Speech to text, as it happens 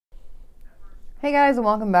Hey guys, and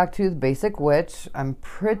welcome back to The Basic Witch. I'm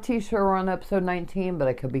pretty sure we're on episode 19, but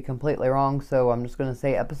I could be completely wrong, so I'm just going to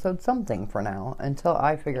say episode something for now until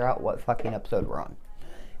I figure out what fucking episode we're on.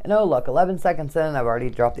 And oh look, 11 seconds in, I've already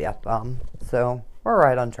dropped the F-bomb, so we're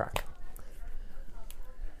right on track.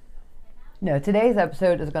 No, today's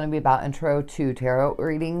episode is going to be about intro to tarot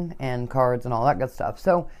reading and cards and all that good stuff.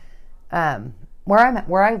 So,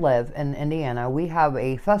 where I live in Indiana, we have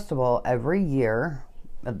a festival every year.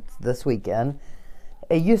 It's this weekend.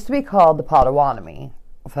 It used to be called the Potawatomi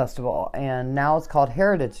Festival, and now it's called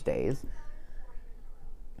Heritage Days.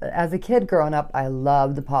 As a kid growing up, I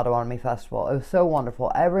loved the Potawatomi Festival. It was so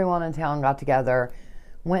wonderful. Everyone in town got together,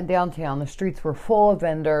 went downtown. The streets were full of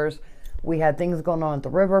vendors. We had things going on at the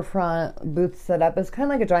riverfront, booths set up. It's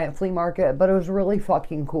kind of like a giant flea market, but it was really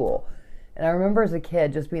fucking cool. And I remember as a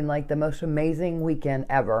kid just being like the most amazing weekend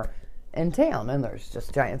ever in town. And there's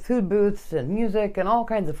just giant food booths and music and all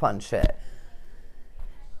kinds of fun shit.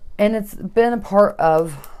 And it's been a part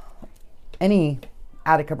of any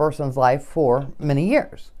Attica person's life for many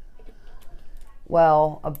years.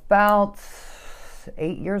 Well, about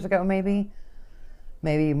 8 years ago, maybe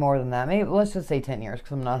more than that. Maybe let's just say 10 years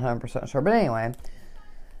because I'm not 100% sure. But anyway,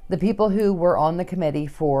 the people who were on the committee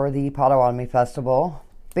for the Potawatomi Festival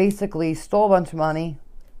basically stole a bunch of money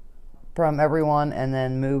from everyone and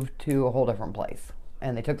then moved to a whole different place.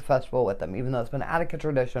 And they took the festival with them, even though it's been an Attica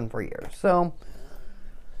tradition for years. So,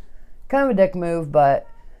 kind of a dick move, but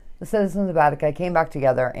the citizens of Attica came back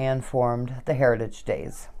together and formed the Heritage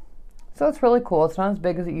Days. So it's really cool. It's not as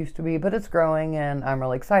big as it used to be, but it's growing, and I'm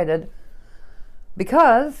really excited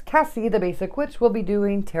because Cassie, the Basic Witch, will be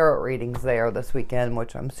doing tarot readings there this weekend,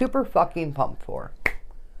 which I'm super fucking pumped for.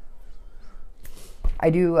 I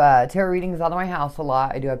do tarot readings out of my house a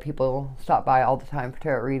lot. I do have people stop by all the time for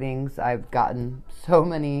tarot readings. I've gotten so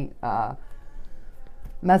many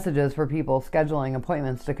messages for people scheduling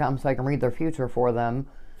appointments to come so I can read their future for them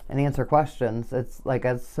and answer questions. It's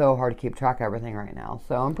so hard to keep track of everything right now.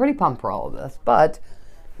 So I'm pretty pumped for all of this. But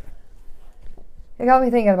it got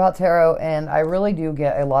me thinking about tarot, and I really do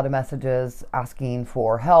get a lot of messages asking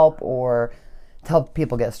for help or to help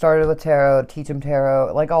people get started with tarot, teach them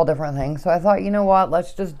tarot, like all different things. So I thought, you know what,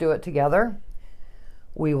 let's just do it together.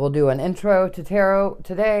 We will do an intro to tarot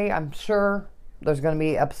today. I'm sure there's going to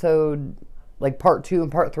be episode like part 2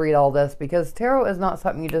 and part 3 to all this, because tarot is not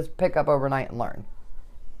something you just pick up overnight and learn.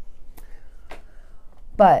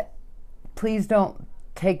 But please don't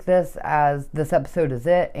take this as this episode is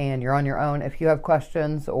it and you're on your own. If you have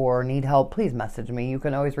questions or need help, please message me. You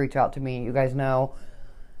can always reach out to me. You guys know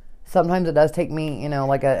sometimes it does take me,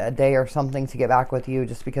 like a day or something to get back with you,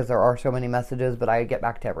 just because there are so many messages, but I get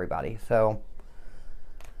back to everybody. So,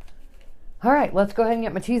 all right, let's go ahead and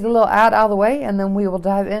get my cheesy little ad out of the way, and then we will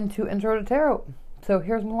dive into Intro to Tarot. So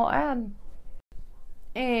here's my little ad.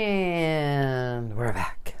 And we're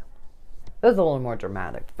back. It was a little more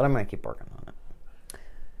dramatic, but I'm going to keep working on it.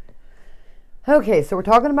 Okay, so we're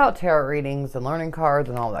talking about tarot readings and learning cards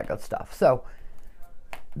and all that good stuff. So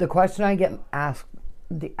the question I get asked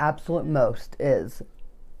the absolute most is,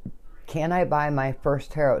 can I buy my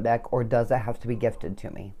first tarot deck, or does it have to be gifted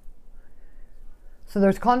to me? So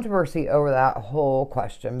there's controversy over that whole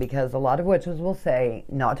question, because a lot of witches will say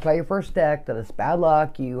not to buy your first deck, that it's bad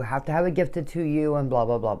luck, you have to have it gifted to you, and blah,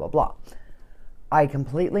 blah, blah, blah, blah. I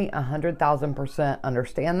completely 100,000%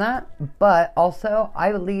 understand that, but also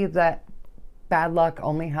I believe that bad luck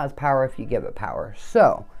only has power if you give it power.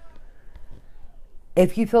 So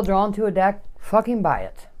if you feel drawn to a deck, fucking buy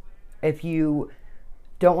it. If you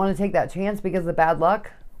don't want to take that chance because of bad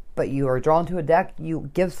luck, but you are drawn to a deck,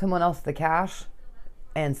 you give someone else the cash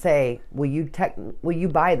and say, will you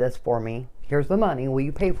buy this for me? Here's the money. Will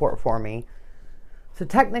you pay for it for me? So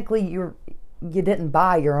technically you didn't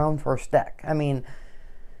buy your own first deck. I mean,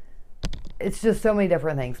 it's just so many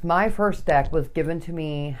different things. My first deck was given to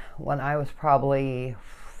me when I was probably,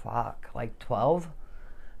 12.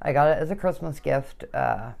 I got it as a Christmas gift.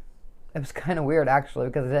 It was kind of weird, actually,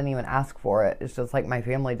 because I didn't even ask for it. It's just like my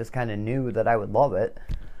family just kind of knew that I would love it.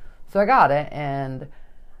 So I got it, and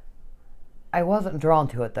I wasn't drawn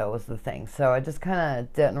to it, though, was the thing. So I just kind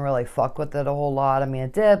of didn't really fuck with it a whole lot. I mean, I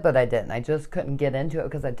did, but I didn't. I just couldn't get into it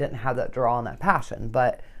because I didn't have that draw and that passion.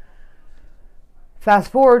 But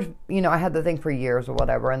fast forward, I had the thing for years or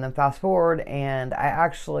whatever, and then fast forward, and I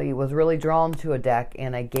actually was really drawn to a deck,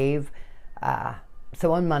 and I gave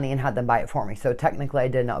someone money and had them buy it for me. So technically I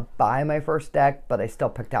did not buy my first deck, but I still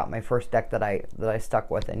picked out my first deck that I stuck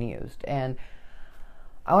with and used. And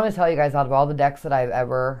I want to tell you guys, out of all the decks that I've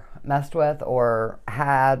ever messed with or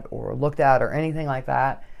had or looked at or anything like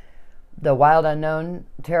that, the Wild Unknown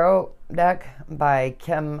Tarot deck by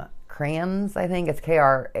Kim Krans, I think. It's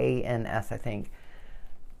Krans, I think,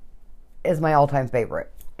 is my all-time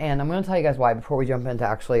favorite. And I'm going to tell you guys why before we jump into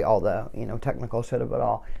actually all the, technical shit of it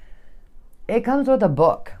all. It comes with a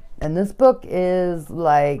book. And this book is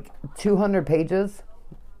like 200 pages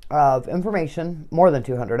of information, more than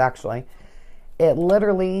 200 actually. It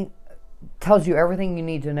literally tells you everything you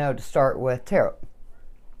need to know to start with tarot.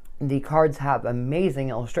 The cards have amazing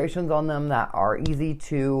illustrations on them that are easy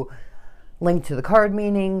to link to the card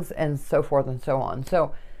meanings and so forth and so on.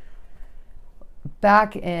 So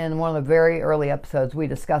back in one of the very early episodes, we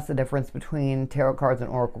discussed the difference between tarot cards and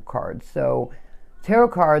oracle cards. So tarot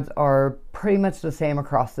cards are pretty much the same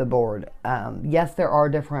across the board. Yes, there are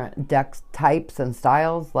different deck types and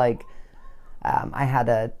styles. Like I had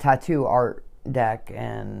a tattoo art deck,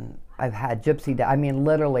 and I've had gypsy deck. I mean,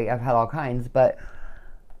 literally, I've had all kinds. But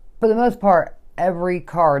for the most part, every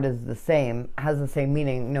card is the same, has the same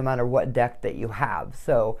meaning, no matter what deck that you have.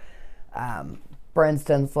 So, for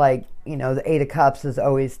instance, like, the Eight of Cups is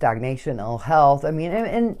always stagnation, ill health. I mean,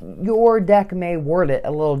 and your deck may word it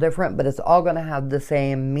a little different, but it's all going to have the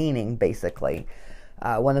same meaning, basically,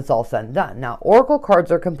 when it's all said and done. Now, oracle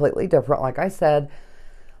cards are completely different. Like I said,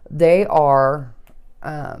 they are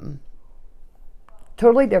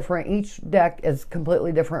totally different. Each deck is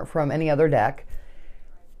completely different from any other deck,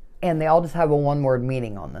 and they all just have a one-word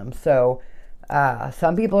meaning on them. So,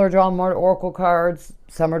 some people are drawn more to oracle cards.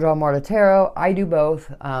 Some are drawn more to tarot. I do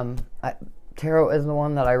both. Tarot is the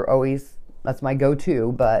one that that's my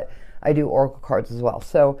go-to, but I do oracle cards as well.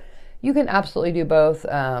 So you can absolutely do both.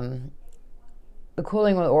 The cool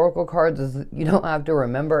thing with oracle cards is you don't have to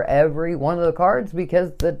remember every one of the cards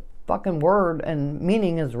because the fucking word and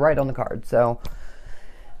meaning is right on the card. So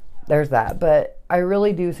there's that. But I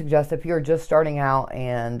really do suggest, if you're just starting out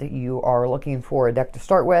and you are looking for a deck to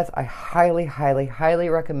start with, I highly, highly, highly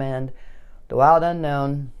recommend The Wild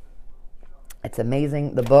Unknown. It's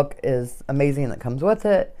amazing. The book is amazing that comes with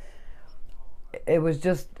it. It was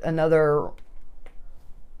just another,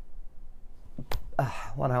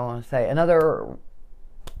 another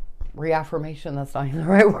reaffirmation. That's not even the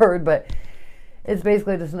right word, but it's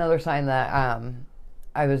basically just another sign that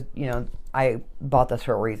I bought this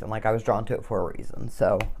for a reason. Like, I was drawn to it for a reason.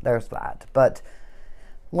 So there's that. But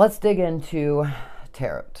let's dig into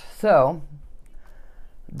tarot. So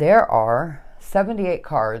there are 78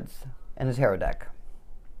 cards in a tarot deck.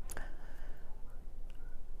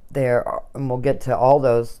 And we'll get to all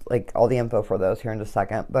those, like all the info for those here in just a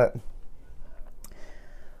second. But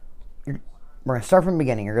we're going to start from the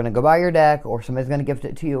beginning. You're going to go buy your deck, or somebody's going to gift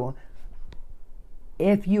it to you.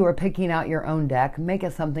 If you are picking out your own deck, make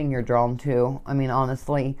it something you're drawn to. I mean,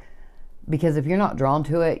 honestly, because if you're not drawn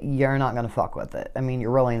to it, you're not going to fuck with it. I mean, you're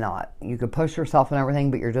really not. You could push yourself and everything,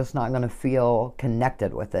 but you're just not going to feel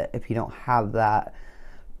connected with it if you don't have that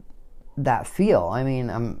feel. I mean,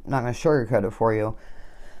 I'm not going to sugarcoat it for you.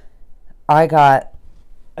 I got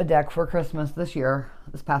a deck for Christmas this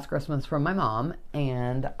past Christmas from my mom,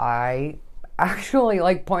 and I actually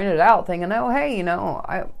pointed it out thinking, oh, hey,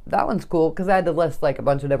 that one's cool, because I had to list a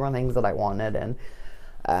bunch of different things that I wanted, and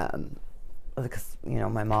because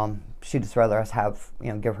my mom, she'd just rather us have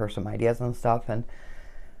give her some ideas and stuff, and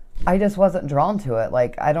I just wasn't drawn to it.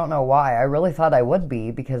 I don't know why. I really thought I would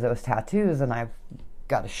be, because it was tattoos, and I've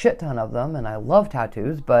got a shit ton of them, and I love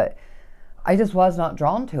tattoos, but I just was not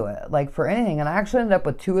drawn to it, for anything. And I actually ended up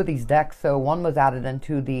with 2 of these decks. So one was added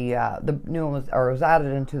into the new one was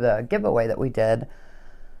added into the giveaway that we did a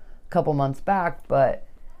couple months back. But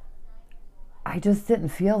I just didn't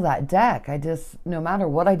feel that deck. No matter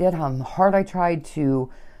what I did, how hard I tried to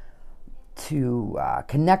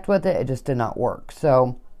connect with it, it just did not work.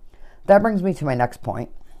 So that brings me to my next point.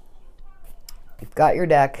 You've got your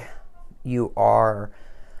deck. You are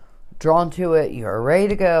drawn to it. You're ready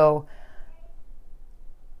to go.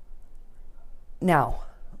 Now,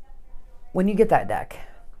 when you get that deck,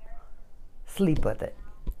 sleep with it.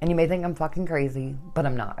 And you may think I'm fucking crazy, but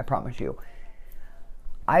I'm not, I promise you.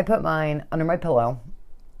 I put mine under my pillow,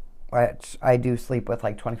 which I do sleep with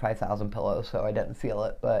 25,000 pillows, so I didn't feel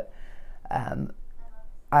it, but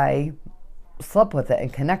I slept with it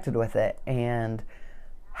and connected with it and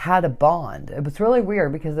had a bond. It was really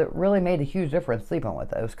weird because it really made a huge difference sleeping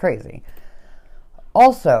with it. It was crazy.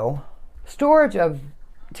 Also, storage of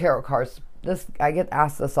tarot cards. I get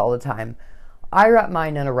asked this all the time. I wrap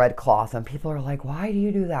mine in a red cloth, and people are like, why do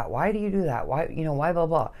you do that? Why do you do that? Why, why blah,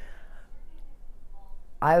 blah.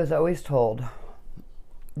 I was always told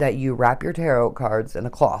that you wrap your tarot cards in a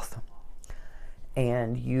cloth,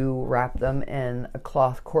 and you wrap them in a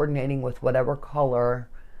cloth coordinating with whatever color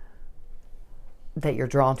that you're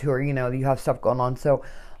drawn to, or, you have stuff going on. So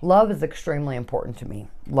Love is extremely important to me.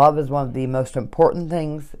 Love is one of the most important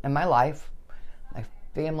things in my life. My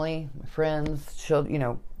family, my friends,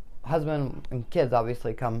 children, husband and kids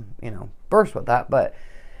obviously come, first with that. But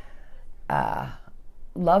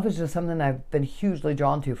love is just something I've been hugely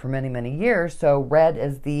drawn to for many, many years. So red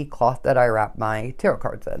is the cloth that I wrap my tarot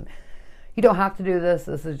cards in. You don't have to do this.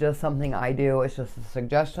 This is just something I do. It's just a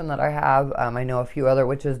suggestion that I have. I know a few other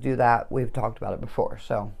witches do that. We've talked about it before.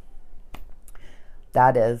 So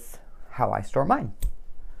that is how I store mine.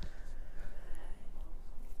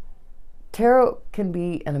 Tarot can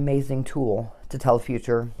be an amazing tool to tell the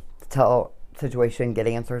future, to tell situation, get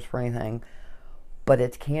answers for anything, but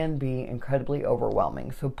it can be incredibly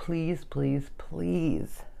overwhelming. So please, please,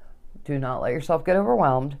 please do not let yourself get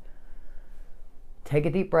overwhelmed. Take a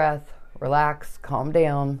deep breath, relax, calm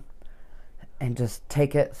down, and just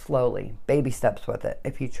take it slowly. Baby steps with it.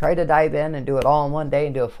 If you try to dive in and do it all in one day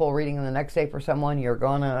and do a full reading the next day for someone, you're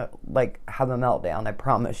going to have a meltdown. I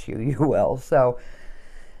promise you, you will. So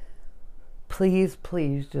please,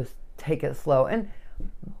 please just take it slow. And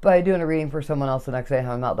by doing a reading for someone else the next day and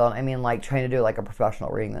having a meltdown, I mean trying to do a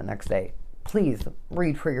professional reading the next day. Please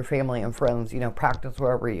read for your family and friends, practice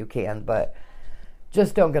wherever you can, but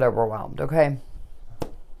just don't get overwhelmed, okay?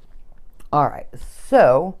 All right,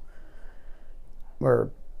 so we're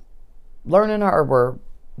we're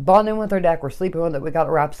bonding with our deck, we're sleeping with it, we got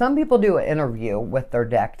to wrap. Some people do an interview with their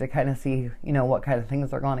deck to kind of see, what kind of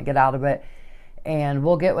things they're going to get out of it. And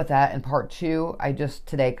we'll get with that in part 2. I just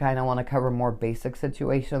today kind of want to cover more basic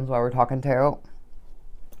situations while we're talking tarot.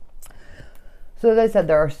 So as I said,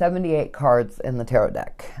 there are 78 cards in the tarot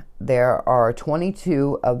deck. There are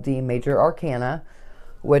 22 of the major arcana,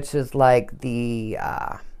 which is the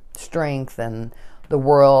strength and the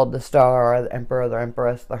world, the star, the emperor, the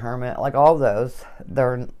empress, the hermit, all of those.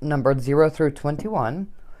 They're numbered 0 through 21.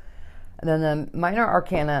 And then the minor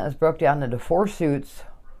arcana is broke down into 4 suits.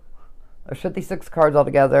 There's 56 cards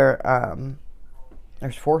altogether.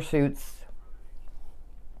 There's 4 suits.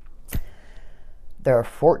 There are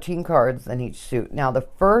 14 cards in each suit. Now the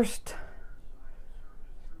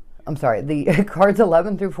cards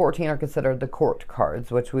 11 through 14 are considered the court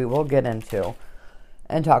cards, which we will get into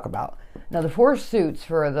and talk about. Now the 4 suits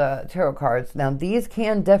for the tarot cards, now these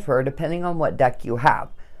can differ depending on what deck you have.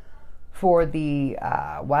 For the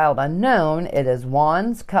Wild Unknown, it is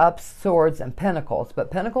wands, cups, swords, and pentacles.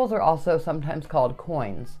 But pentacles are also sometimes called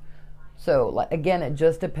coins. So again, it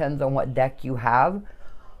just depends on what deck you have,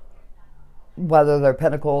 whether they're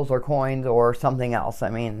pentacles or coins or something else. I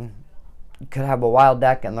mean, you could have a wild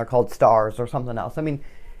deck and they're called stars or something else. I mean,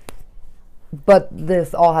 but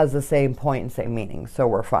this all has the same point and same meaning, so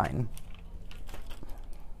we're fine.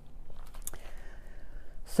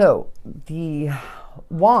 So the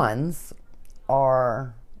wands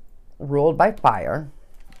are ruled by fire.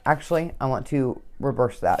 Actually, I want to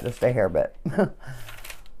reverse that just a hair bit.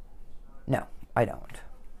 No, I don't.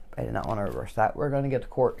 I did not want to reverse that. We're going to get to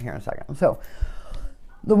court here in a second. So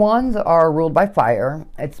the wands are ruled by fire.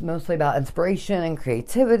 It's mostly about inspiration and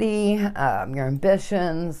creativity, your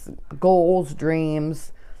ambitions, goals,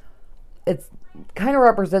 dreams. It kind of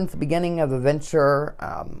represents the beginning of a venture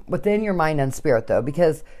within your mind and spirit, though,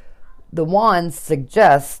 because the wands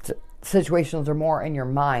suggest situations are more in your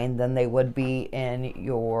mind than they would be in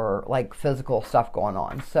your physical stuff going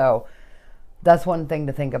on. So that's one thing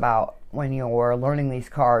to think about when you're learning these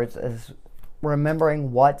cards, is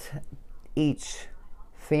remembering what each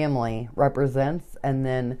family represents. And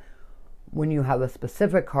then when you have a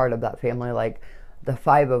specific card of that family, like the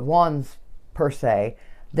 5 of wands per se,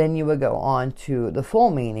 then you would go on to the full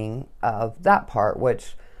meaning of that part,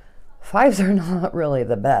 which 5s are not really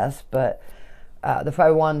the best, but the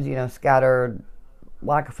 5 of wands, scattered,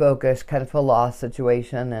 lack of focus, kind of feel lost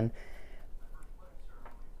situation, and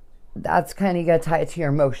that's kind of, you got to tie it to your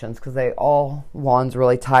emotions, because all wands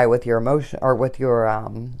really tie with your emotion, or with your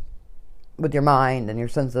mind and your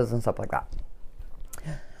senses and stuff like that.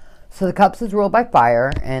 So the cups is ruled by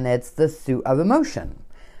fire, and it's the suit of emotion.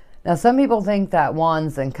 Now, some people think that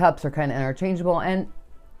wands and cups are kind of interchangeable, and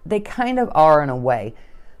they kind of are in a way.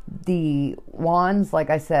 The wands, like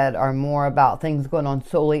I said, are more about things going on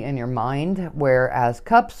solely in your mind, whereas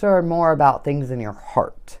cups are more about things in your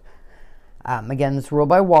heart. Again, it's ruled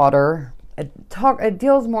by water. It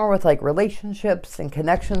deals more with relationships and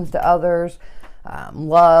connections to others,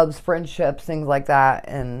 loves, friendships, things like that.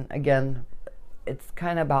 And again, it's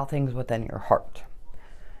kind of about things within your heart.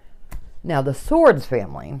 Now, the swords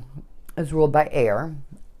family is ruled by air,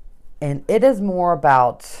 and it is more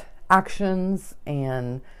about actions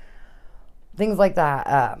and things like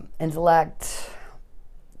that, intellect,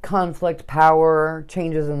 conflict, power,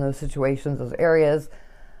 changes in those situations, those areas.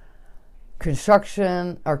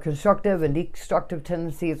 construction or constructive and destructive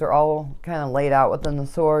tendencies are all kind of laid out within the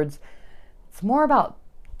swords. It's more about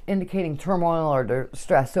indicating turmoil or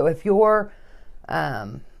distress. So if you're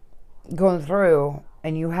going through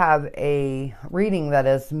and you have a reading that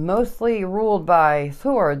is mostly ruled by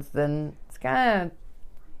swords, then it's kind of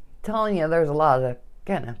telling you there's a lot of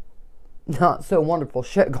kind of not so wonderful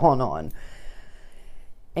shit going on.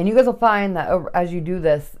 And you guys will find that as you do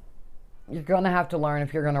this, you're going to have to learn,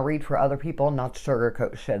 if you're going to read for other people, not to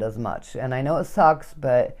sugarcoat shit as much. And I know it sucks,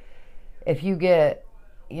 but if you get,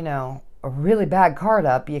 a really bad card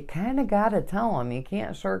up, you kind of got to tell them. You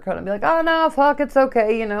can't sugarcoat and be like, oh, no, fuck, it's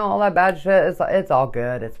okay. All that bad shit, it's all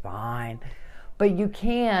good. It's fine. But you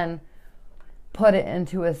can put it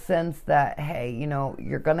into a sense that, hey,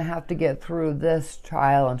 you're going to have to get through this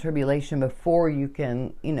trial and tribulation before you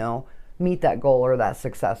can, meet that goal or that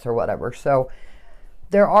success or whatever. So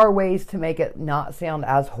there are ways to make it not sound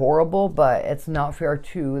as horrible, but it's not fair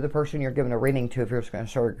to the person you're giving a reading to if you're just going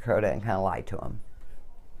to sugarcoat it and kind of lie to them.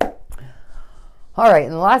 All right,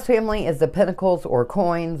 and the last family is the pentacles or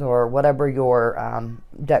coins or whatever your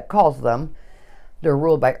deck calls them. They're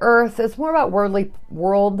ruled by earth. It's more about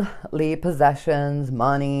worldly possessions,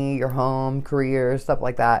 money, your home, career, stuff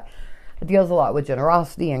like that. It deals a lot with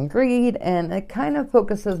generosity and greed, and it kind of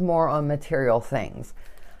focuses more on material things.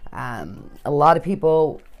 A lot of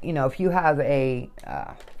people, if you have a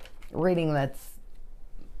reading that's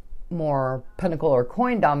more pentacle or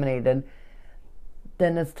coin dominated,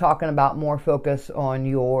 then it's talking about more focus on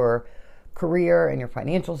your career and your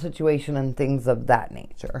financial situation and things of that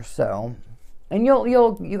nature. So, and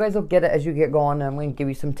you guys will get it as you get going. I'm going to give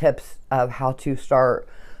you some tips of how to start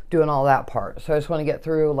doing all that part. So I just want to get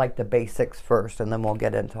through like the basics first, and then we'll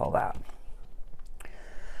get into all that.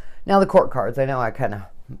 Now the court cards. I know I kind of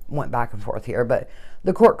went back and forth here, but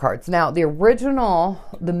the court cards. Now the original,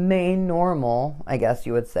 the main normal, I guess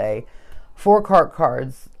you would say, 4 court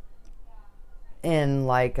cards in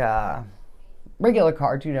like regular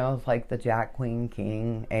cards, it's like the Jack, Queen,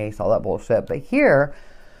 King, Ace, all that bullshit. But here,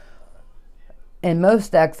 in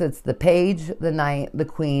most decks, it's the Page, the Knight, the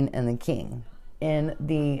Queen, and the King. In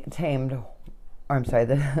the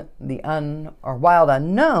the Wild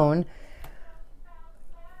Unknown,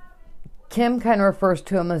 Kim kind of refers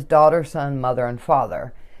to him as daughter, son, mother, and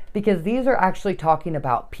father, because these are actually talking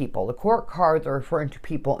about people. The court cards are referring to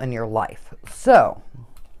people in your life. So,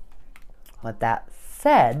 with that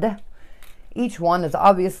said, each one is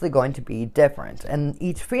obviously going to be different, and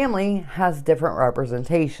each family has different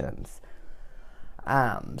representations.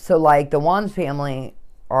 So like the Wands family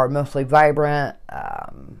are mostly vibrant,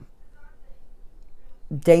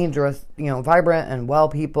 dangerous, vibrant and well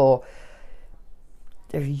people.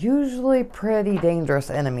 They're usually pretty dangerous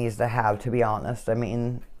enemies to have, to be honest. I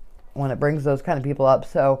mean, when it brings those kind of people up.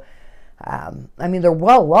 So, they're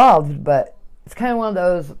well loved, but it's kind of one of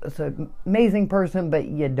those, it's an amazing person, but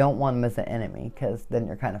you don't want them as an enemy, because then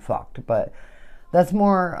you're kind of fucked. But that's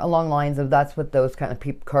more along the lines of, that's what those kind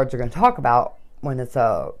of cards are going to talk about when it's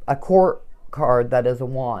a court card that is a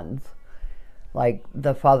Wands. Like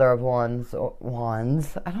the Father of Wands.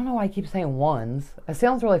 I don't know why I keep saying wands. It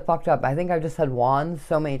sounds really fucked up. I think I've just said wands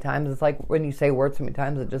so many times. It's like when you say words so many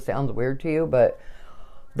times, it just sounds weird to you. But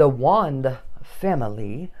the Wand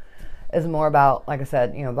family is more about, like I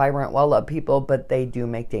said, vibrant, well-loved people, but they do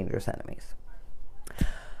make dangerous enemies.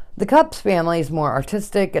 The Cups family is more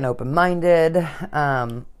artistic and open-minded.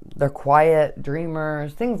 They're quiet,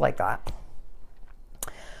 dreamers, things like that.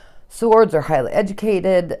 Swords are highly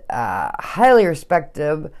educated, highly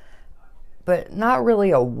respected, but not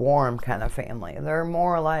really a warm kind of family. They're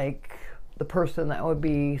more like the person that would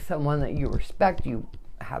be someone that you respect, you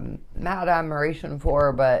have mad admiration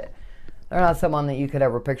for, but they're not someone that you could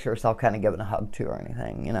ever picture yourself kind of giving a hug to or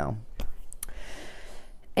anything,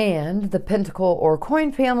 And the Pentacle or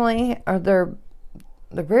Coin family, they're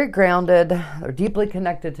very grounded. They're deeply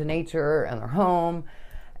connected to nature and their home,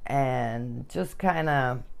 and just kind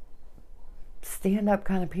of stand-up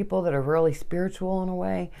kind of people that are really spiritual in a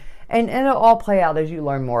way. And it'll all play out as you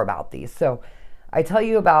learn more about these. So I tell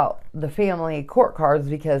you about the family court cards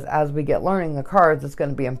because as we get learning the cards, it's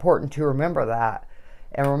going to be important to remember that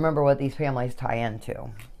and remember what these families tie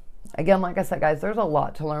into. Again, like I said, guys, there's a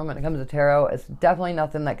lot to learn when it comes to tarot. It's definitely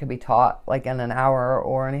nothing that could be taught like in an hour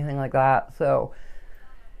or anything like that. So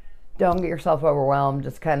don't get yourself overwhelmed.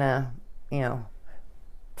 Just kind of,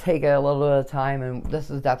 take it a little bit of time. And this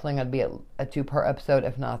is definitely going to be a 2-part episode,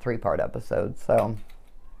 if not a 3-part episode. So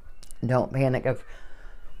don't panic if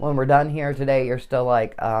when we're done here today, you're still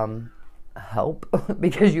like, help,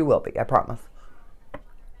 because you will be, I promise.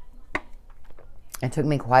 It took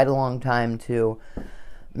me quite a long time to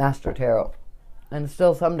Master Tarot. And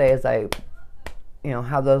still some days I,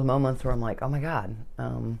 have those moments where I'm like, oh my God,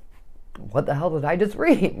 what the hell did I just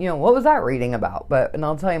read? What was that reading about? And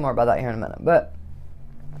I'll tell you more about that here in a minute. But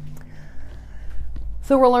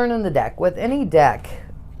so we're learning the deck. With any deck,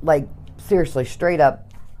 like seriously, straight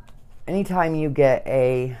up, anytime you get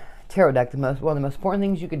a tarot deck, one of the most important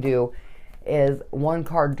things you could do is one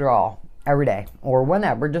card draw every day or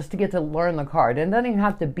whenever, just to get to learn the card. And it doesn't even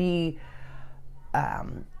have to be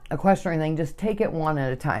a question or anything. Just take it one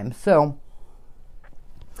at a time. So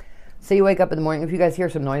say you wake up in the morning. If you guys hear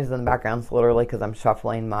some noises in the background, it's literally because I'm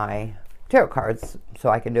shuffling my tarot cards so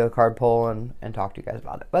I can do a card pull and talk to you guys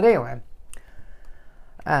about it. But anyway,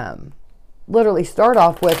 literally start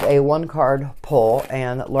off with a one card pull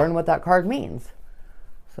and learn what that card means.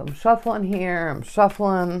 So I'm shuffling here. I'm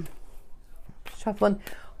shuffling.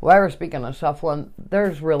 While we're speaking of shuffling,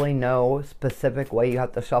 there's really no specific way you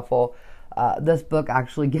have to shuffle. This book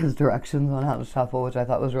actually gives directions on how to shuffle, which I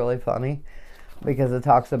thought was really funny. Because it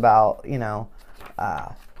talks about, it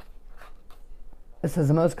says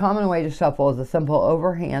the most common way to shuffle is a simple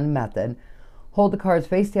overhand method. Hold the cards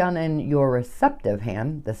face down in your receptive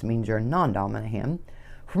hand. This means your non-dominant hand.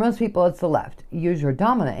 For most people, it's the left. Use your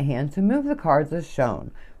dominant hand to move the cards as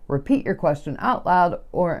shown. Repeat your question out loud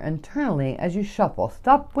or internally as you shuffle.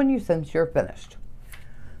 Stop when you sense you're finished.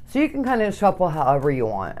 So you can kind of shuffle however you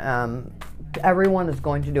want. Everyone is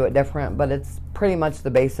going to do it different, but it's pretty much the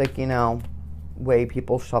basic, way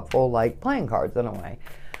people shuffle, like playing cards in a way.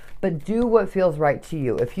 But do what feels right to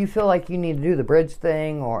you. If you feel like you need to do the bridge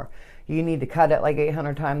thing or you need to cut it like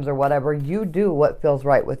 800 times or whatever, you do what feels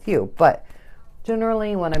right with you. But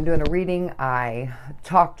generally when I'm doing a reading, I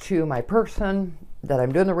talk to my person that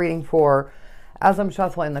I'm doing the reading for. As I'm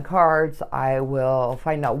shuffling the cards, I will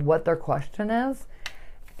find out what their question is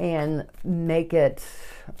and get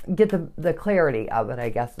the clarity of it, I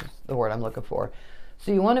guess is the word I'm looking for.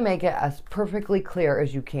 So you want to make it as perfectly clear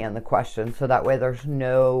as you can, the question, so that way there's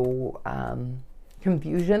no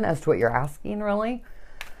confusion as to what you're asking, really.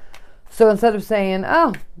 So instead of saying,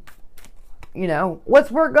 what's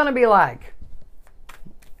work going to be like?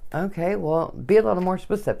 Okay, well, be a little more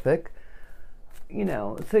specific.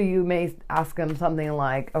 So you may ask them something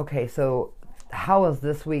like, okay, so how is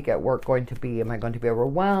this week at work going to be? Am I going to be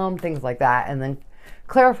overwhelmed? Things like that. And then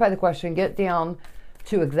clarify the question, get down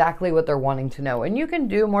to exactly what they're wanting to know. And you can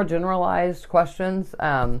do more generalized questions.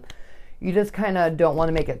 You just kind of don't want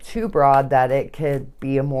to make it too broad that it could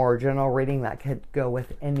be a more general reading that could go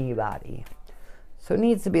with anybody. So it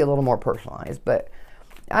needs to be a little more personalized. But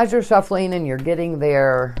as you're shuffling and you're getting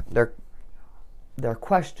their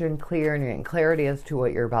question clear and you're getting clarity as to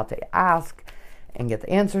what you're about to ask and get the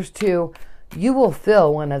answers to, you will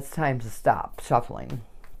feel when it's time to stop shuffling.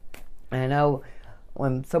 And I know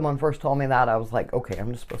when someone first told me that, I was like, okay,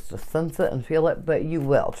 I'm just supposed to sense it and feel it, but you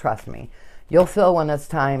will, trust me. You'll feel when it's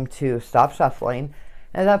time to stop shuffling.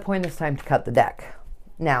 And at that point, it's time to cut the deck.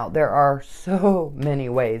 Now, there are so many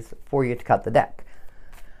ways for you to cut the deck.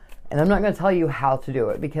 And I'm not going to tell you how to do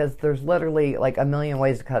it because there's literally like a million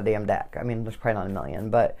ways to cut a damn deck. I mean, there's probably not a million,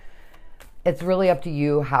 but it's really up to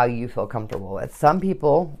you how you feel comfortable with. Some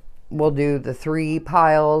people will do the 3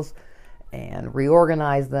 piles and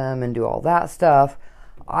reorganize them and do all that stuff.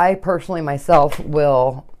 I personally myself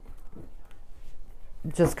will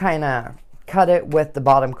just kind of cut it with the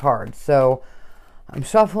bottom card. So I'm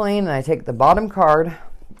shuffling and I take the bottom card,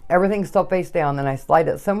 everything's still face down, and I slide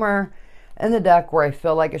it somewhere in the deck where I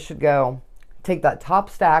feel like it should go. Take that top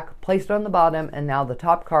stack, place it on the bottom, and now the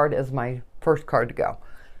top card is my first card to go.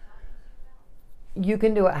 You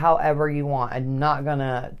can do it however you want. I'm not going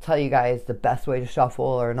to tell you guys the best way to shuffle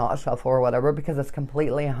or not shuffle or whatever, because it's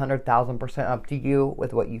completely 100,000% up to you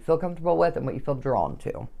with what you feel comfortable with and what you feel drawn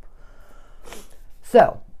to.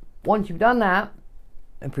 So once you've done that,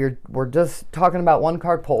 we're just talking about one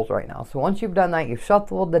card pulls right now. So once you've done that, you've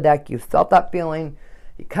shuffled the deck, you've felt that feeling,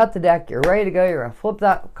 you cut the deck, you're ready to go, you're going to flip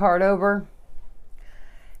that card over.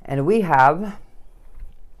 And we have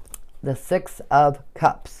the 6 of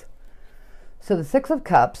Cups. So the 6 of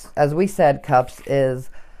Cups, as we said, cups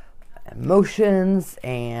is emotions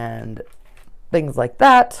and things like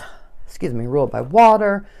that. Ruled by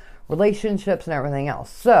water, relationships, and everything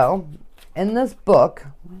else. So in this book,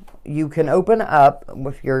 you can open up,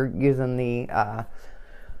 if you're using the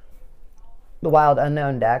Wild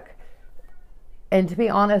Unknown deck. And to be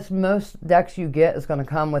honest, most decks you get is going to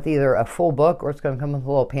come with either a full book or it's going to come with a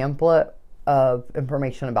little pamphlet of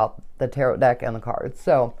information about the tarot deck and the cards.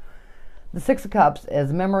 So the 6 of Cups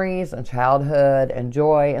is memories and childhood and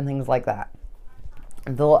joy and things like that.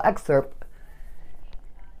 And the little excerpt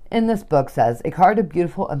in this book says, a card of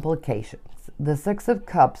beautiful implications. The Six of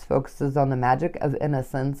Cups focuses on the magic of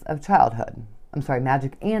innocence of childhood.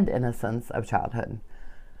 Magic and innocence of childhood.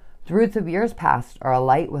 The roots of years past are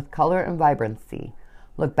alight with color and vibrancy.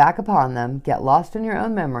 Look back upon them, get lost in your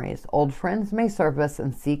own memories. Old friends may surface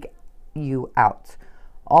and seek you out.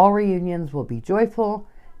 All reunions will be joyful.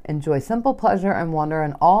 Enjoy simple pleasure and wonder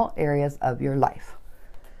in all areas of your life.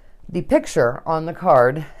 The picture on the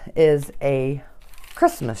card is a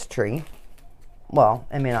Christmas tree. Well,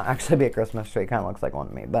 it may not actually be a Christmas tree. It kind of looks like one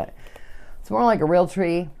to me, but it's more like a real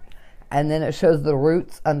tree. And then it shows the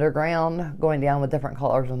roots underground going down with different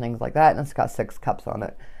colors and things like that. And it's got 6 cups on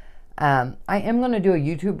it. I am going to do a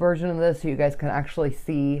YouTube version of this so you guys can actually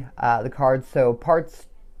see the cards. So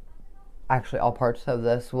all parts of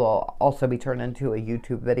this will also be turned into a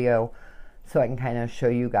YouTube video so I can kind of show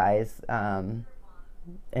you guys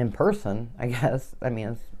in person, I guess. I mean,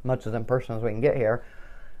 as much as in person as we can get here,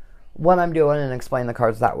 what I'm doing and explain the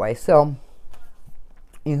cards that way. So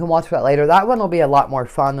you can watch that later. That one will be a lot more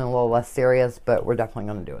fun and a little less serious, but we're definitely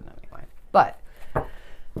going to do it anyway. But,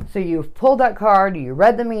 so you've pulled that card, you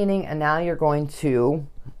read the meaning, and now you're going to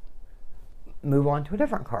move on to a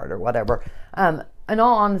different card or whatever. In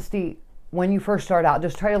all honesty, when you first start out,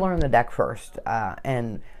 just try to learn the deck first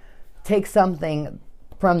and take something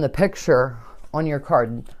from the picture on your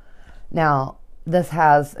card. Now, this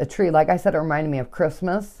has a tree. Like I said, it reminded me of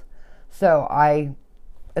Christmas. So I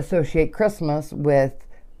associate Christmas with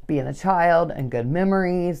being a child and good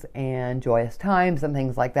memories and joyous times and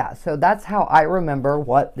things like that. So that's how I remember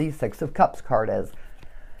what the Six of Cups card is.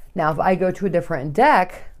 Now, if I go to a different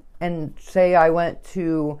deck and say I went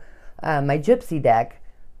to my Gypsy deck,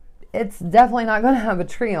 it's definitely not going to have a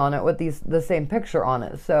tree on it with the same picture on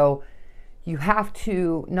it. So you have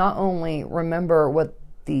to not only remember what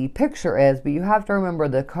the picture is, but you have to remember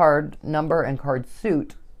the card number and card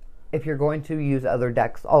suit if you're going to use other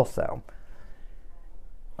decks also.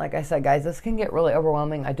 Like I said, guys, this can get really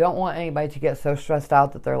overwhelming. I don't want anybody to get so stressed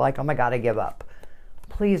out that they're like, oh my God, I give up.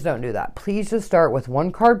 Please don't do that. Please just start with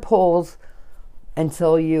 1 card pulls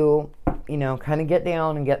until you kind of get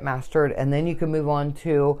down and get mastered. And then you can move on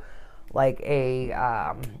to like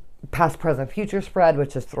a past, present, future spread,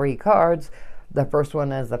 which is 3 cards. The first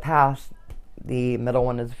one is the past. The middle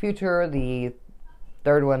one is the future. The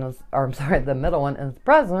middle one is the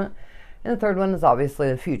present. And the third one is obviously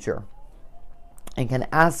the future. And can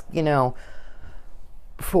ask, but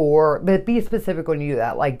be specific when you do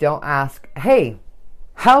that. Like, don't ask, hey,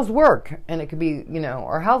 how's work? And it could be,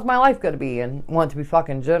 or how's my life going to be? And want it to be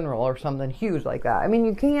fucking general or something huge like that. I mean,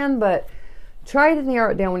 you can, but try to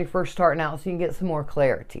narrow it down when you're first starting out so you can get some more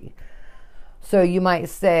clarity. So you might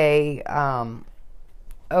say,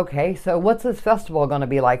 okay, so what's this festival going to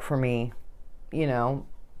be like for me,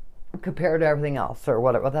 compared to everything else or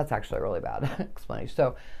whatever. Well, that's actually a really bad explanation.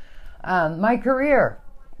 So, my career.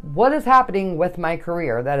 What is happening with my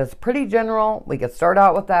career? That is pretty general. We could start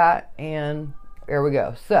out with that, and here we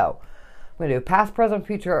go. So, I'm going to do past, present,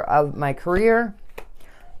 future of my career.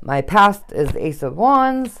 My past is the Ace of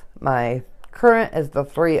Wands. My current is the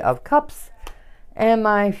 3 of Cups. And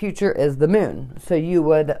my future is the Moon. So, you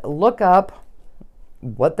would look up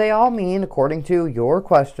what they all mean according to your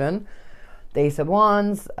question. The Ace of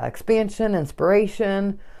Wands, expansion,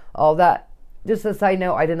 inspiration, all that. Just a side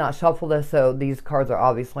note, I did not shuffle this, so these cards are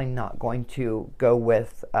obviously not going to go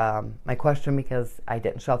with my question because I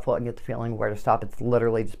didn't shuffle it and get the feeling where to stop. It's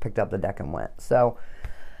literally just picked up the deck and went. So,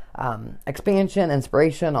 expansion,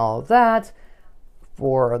 inspiration, all of that.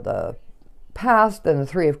 For the past, and the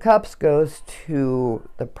 3 of Cups goes to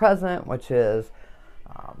the present, which is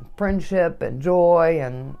friendship and joy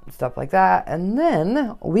and stuff like that. And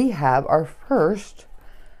then we have our first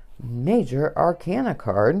major arcana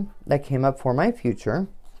card that came up for my future,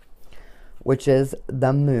 which is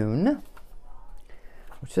the Moon,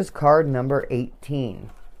 which is card number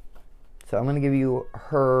 18. So I'm going to give you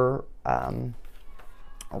her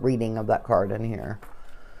reading of that card in here.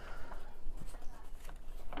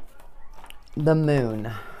 The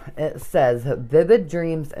Moon. It says, vivid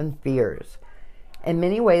dreams and fears. In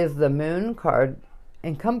many ways, the Moon card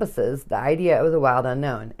encompasses the idea of the wild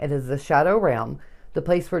unknown. It is the shadow realm, the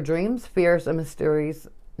place where dreams, fears, and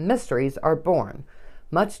mysteries are born.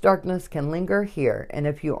 Much darkness can linger here, and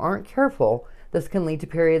if you aren't careful, this can lead to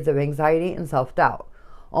periods of anxiety and self-doubt,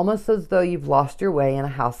 almost as though you've lost your way in a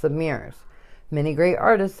house of mirrors. Many great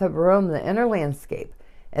artists have roamed the inner landscape.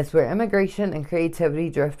 It's where imagination and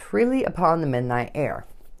creativity drift freely upon the midnight air.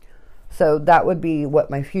 So that would be what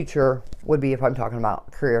my future would be if I'm talking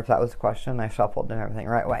about career, if that was the question. I shuffled and everything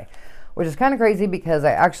the right way. Which is kind of crazy because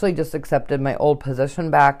I actually just accepted my old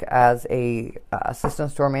position back as a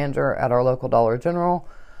assistant store manager at our local Dollar General.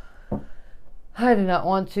 I did not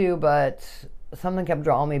want to, but something kept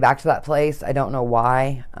drawing me back to that place. I don't know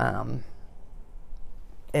why.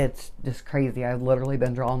 It's just crazy. I've literally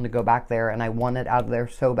been drawn to go back there, and I wanted out of there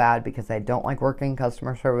so bad because I don't like working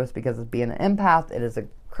customer service, because of being an empath, it is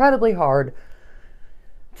incredibly hard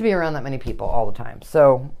to be around that many people all the time.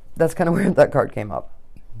 So that's kind of weird that card came up.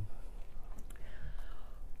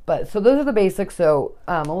 But so those are the basics. So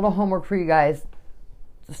a little homework for you guys.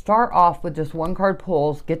 Start off with just one card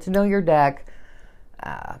pulls. Get to know your deck.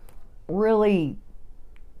 Really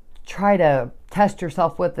try to test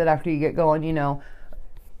yourself with it after you get going. You know,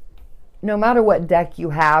 no matter what deck you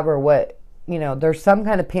have or what, you know, there's some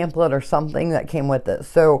kind of pamphlet or something that came with it.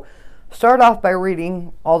 So start off by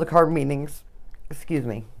reading all the card meanings. Excuse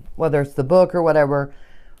me. Whether it's the book or whatever.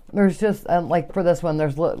 There's just, like for this one,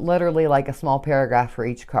 there's literally like a small paragraph for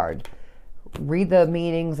each card. Read the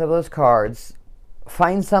meanings of those cards.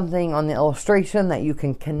 Find something on the illustration that you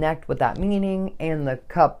can connect with that meaning and the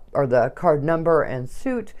cup or the card number and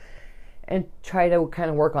suit, and try to kind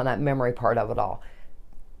of work on that memory part of it all.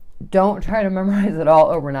 Don't try to memorize it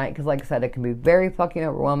all overnight, because like I said, it can be very fucking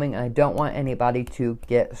overwhelming, and I don't want anybody to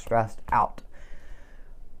get stressed out.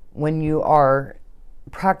 When you are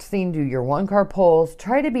practicing, do your one card pulls.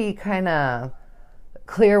 Try to be kind of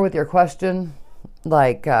clear with your question.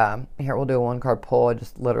 Like, here, we'll do a one card pull. I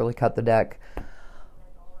just literally cut the deck.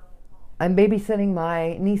 I'm babysitting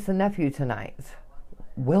my niece and nephew tonight.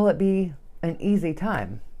 Will it be an easy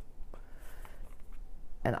time?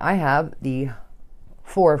 And I have the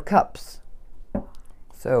 4 of Cups.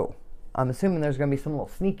 So I'm assuming there's going to be some little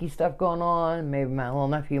sneaky stuff going on. Maybe my little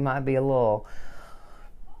nephew might be a little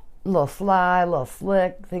sly, a little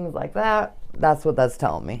slick, things like that. That's what that's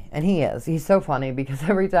telling me. And he is. He's so funny, because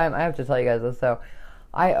every time, I have to tell you guys this, so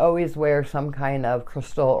I always wear some kind of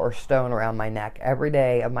crystal or stone around my neck. Every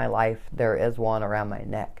day of my life, there is one around my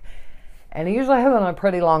neck. And I usually have it on a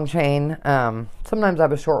pretty long chain. Sometimes I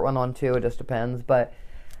have a short one on too. It just depends. But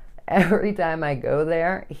every time I go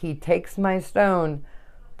there, he takes my stone,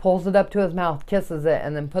 pulls it up to his mouth, kisses it,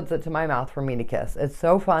 and then puts it to my mouth for me to kiss. It's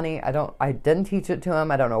so funny. I didn't teach it to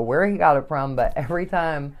him. I don't know where he got it from, but every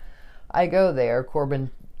time I go there,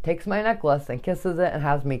 Corbin takes my necklace and kisses it and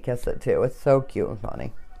has me kiss it too. It's so cute and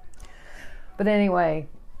funny. But anyway,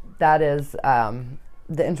 that is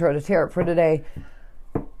the intro to tarot for today.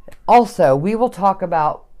 Also, we will talk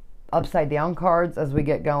about upside down cards as we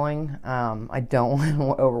get going. I don't want to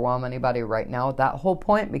overwhelm anybody right now at that whole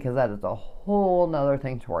point, because that is a whole nother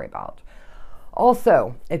thing to worry about.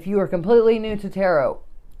 Also, if you are completely new to tarot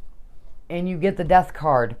and you get the death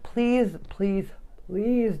card, please, please,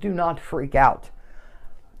 please do not freak out.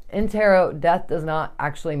 In tarot, death does not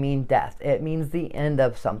actually mean death. It means the end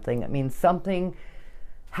of something. It means something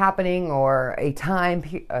happening, or a time,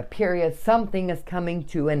 a period, something is coming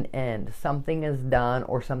to an end. Something is done,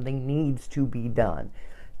 or something needs to be done.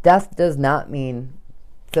 Death does not mean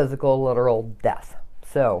physical, literal death.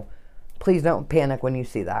 So please don't panic when you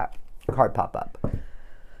see that card pop up.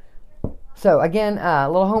 So again, a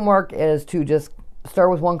little homework is to just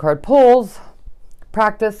start with one card pulls,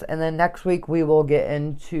 practice, and then next week we will get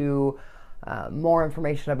into more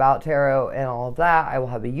information about tarot and all of that. I will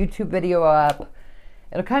have a YouTube video up.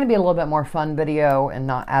 It'll kind of be a little bit more fun video and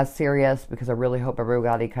not as serious, because I really hope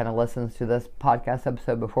everybody kind of listens to this podcast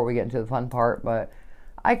episode before we get into the fun part. But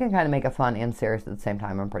I can kind of make it fun and serious at the same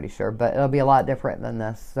time, I'm pretty sure. But it'll be a lot different than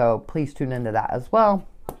this, so please tune into that as well.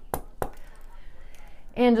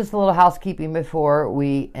 And just a little housekeeping before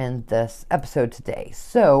we end this episode today.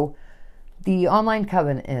 So the online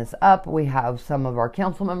coven is up. We have some of our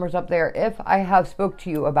council members up there. If I have spoke to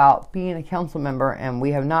you about being a council member and we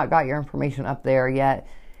have not got your information up there yet,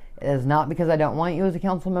 it is not because I don't want you as a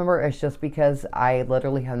council member. It's just because I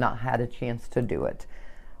literally have not had a chance to do it.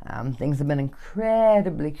 Things have been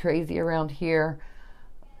incredibly crazy around here.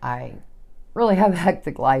 I really have a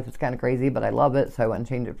hectic life. It's kind of crazy, but I love it, so I wouldn't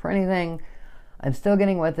change it for anything. I'm still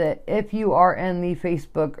getting with it. If you are in the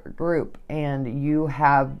Facebook group and you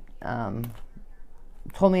have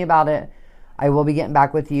told me about it, I will be getting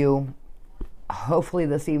back with you hopefully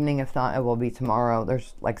this evening. If not, it will be tomorrow.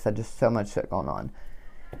 There's, like I said, just so much shit going on.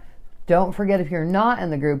 Don't forget, if you're not in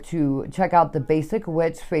the group, to check out the Basic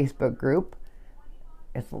Witch Facebook group.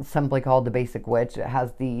 It's simply called The Basic Witch. It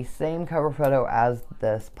has the same cover photo as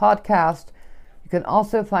this podcast. You can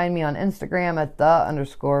also find me on Instagram at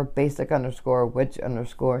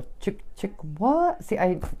 _basic_witch_chick what? See,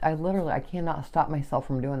 I literally, I cannot stop myself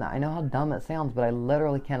from doing that. I know how dumb it sounds, but I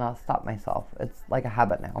literally cannot stop myself. It's like a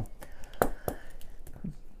habit now.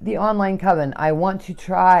 The online coven, I want to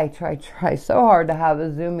try so hard to have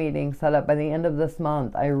a Zoom meeting set up by the end of this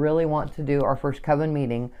month. I really want to do our first coven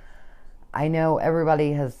meeting. I know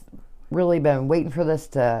everybody has really been waiting for this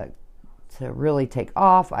to really take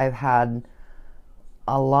off. I've had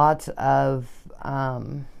a lot of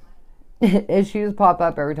issues pop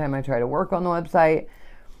up every time I try to work on the website.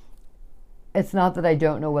 It's not that I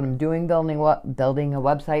don't know what I'm doing building a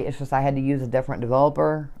website. It's just I had to use a different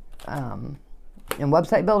developer in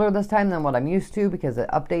Website Builder this time than what I'm used to because it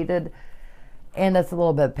updated. And that's a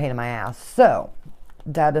little bit of a pain in my ass. So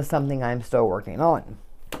that is something I'm still working on.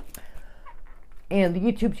 And the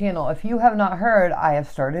YouTube channel, if you have not heard, I have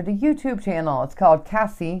started a YouTube channel. It's called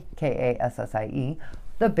Cassie, Kassie,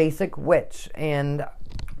 The Basic Witch. And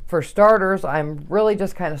for starters, I'm really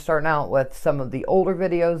just kind of starting out with some of the older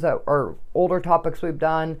videos that are older topics we've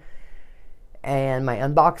done and my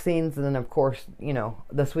unboxings. And then, of course, you know,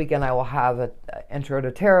 this weekend I will have an intro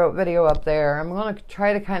to tarot video up there. I'm going to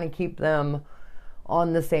try to kind of keep them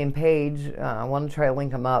on the same page. I want to try to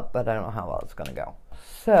link them up, but I don't know how well it's going to go.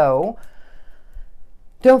 So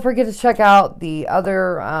don't forget to check out the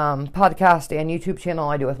other podcast and YouTube channel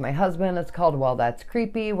I do with my husband. It's called Well, That's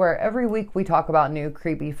Creepy, where every week we talk about new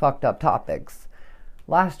creepy, fucked up topics.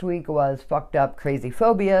 Last week was fucked up crazy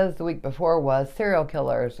phobias. The week before was serial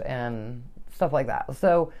killers and stuff like that.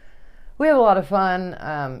 So we have a lot of fun.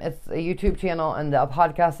 It's a YouTube channel, and the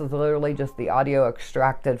podcast is literally just the audio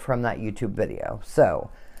extracted from that YouTube video.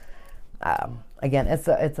 So again, it's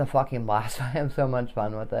a fucking blast. I have so much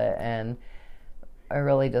fun with it, and I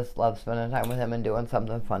really just love spending time with him and doing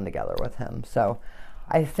something fun together with him. So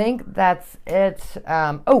I think that's it.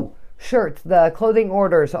 Shirts. The clothing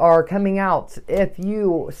orders are coming out. If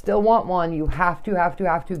you still want one, you have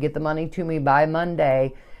to get the money to me by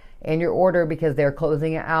Monday in your order, because they're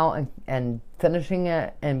closing it out and finishing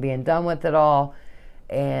it and being done with it all.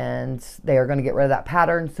 And they are going to get rid of that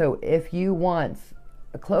pattern. So if you want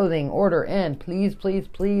a clothing order in, please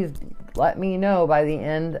let me know by the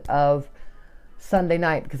end of Sunday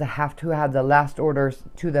night, because I have to have the last orders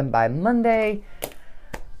to them by Monday.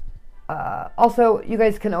 Also, you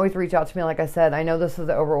guys can always reach out to me. Like I said, I know this is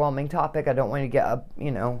an overwhelming topic. I don't want you to get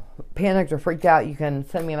panicked or freaked out. You can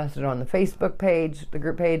send me a message on the Facebook page, the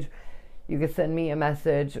group page. You can send me a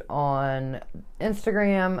message on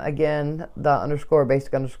Instagram. Again,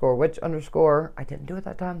 _basic_witch_. I didn't do it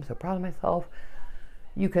that time. I'm so proud of myself.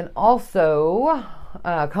 You can also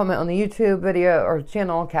comment on the YouTube video or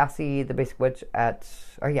channel, Cassie the Basic Witch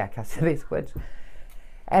Cassie the Basic Witch.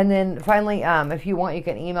 And then finally, if you want, you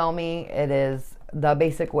can email me. It is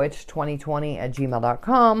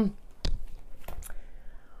thebasicwitch2020@gmail.com.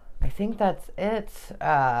 I think that's it.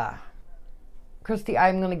 Christy,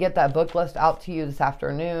 I'm going to get that book list out to you this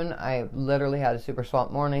afternoon. I literally had a super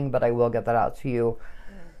swamped morning, but I will get that out to you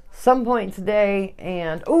some point today.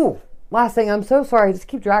 And, last thing, I'm so sorry. I just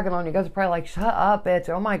keep dragging on. You guys are probably like, shut up, bitch.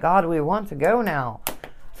 Oh my God, we want to go now.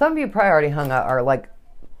 Some of you probably already hung up or like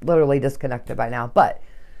literally disconnected by now. But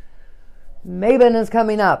Mabon is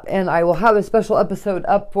coming up, and I will have a special episode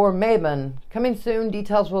up for Mabon coming soon.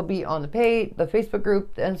 Details will be on the page, the Facebook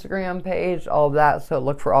group, the Instagram page, all of that. So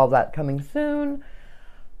look for all of that coming soon.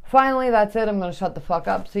 Finally, that's it. I'm going to shut the fuck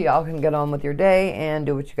up so y'all can get on with your day and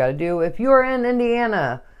do what you got to do. If you are in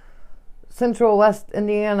Indiana, Central West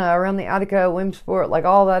Indiana, around the Attica, Williamsport, like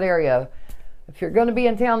all that area, if you're going to be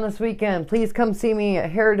in town this weekend, please come see me at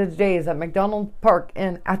Heritage Days at McDonald Park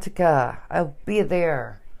in Attica. I'll be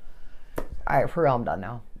there. All right, for real, I'm done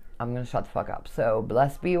now. I'm going to shut the fuck up. So,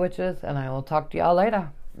 bless be witches, and I will talk to y'all later.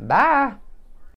 Bye.